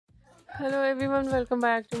Hello everyone, welcome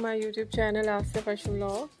back to my YouTube channel Asya Fashion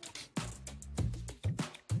Vlog.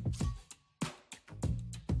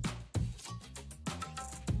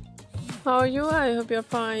 How are you? I hope you're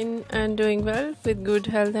fine and doing well with good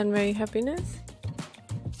health and very happiness.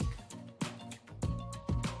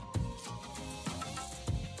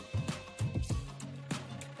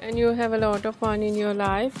 And you have a lot of fun in your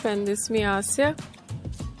life, and this is me Asya.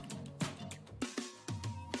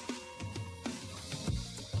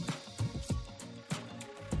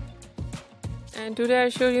 And today I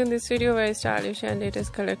show you in this video very stylish and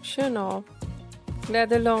latest collection of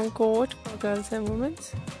leather long coat for girls and women.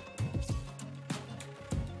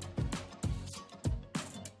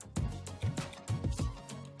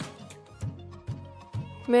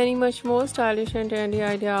 Many much more stylish and trendy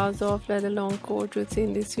ideas of leather long coat you'll see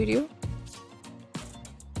in this video.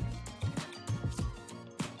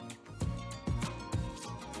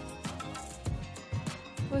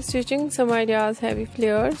 For stitching, some ideas heavy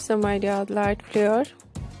flare, some ideas light flare.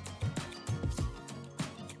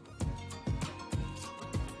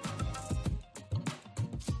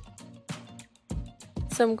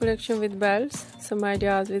 Some collection with belts, some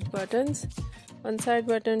ideas with buttons, one side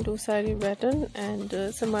button, two sided button,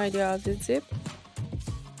 and some ideas with zip.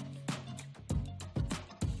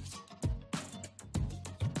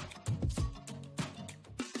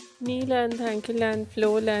 Knee length, ankle length,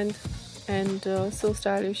 floor length, and so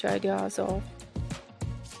stylish ideas of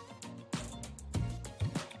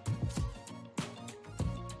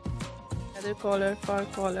leather collar, fur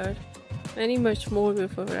collar, many much more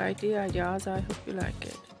with a variety ideas. I hope you like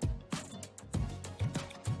it.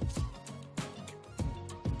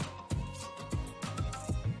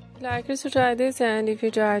 Like us to try this, and if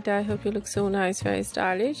you try it, I hope you look so nice, very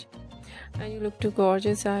stylish, and you look too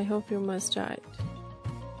gorgeous. I hope you must try it.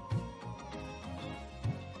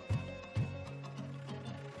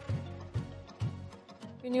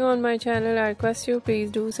 If you're new on my channel, I request you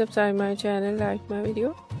please do subscribe my channel, like my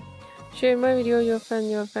video, share my video with your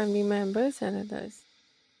friends, your family members and others.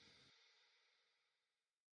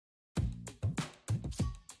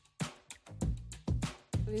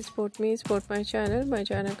 Please support me, support my channel. My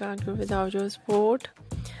channel can't grow without your support,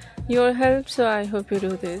 your help, so I hope you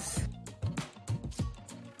do this.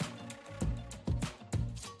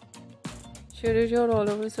 Share it all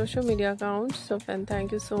over social media accounts. So friend,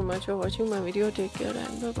 thank you so much for watching my video. Take care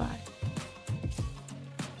and bye bye.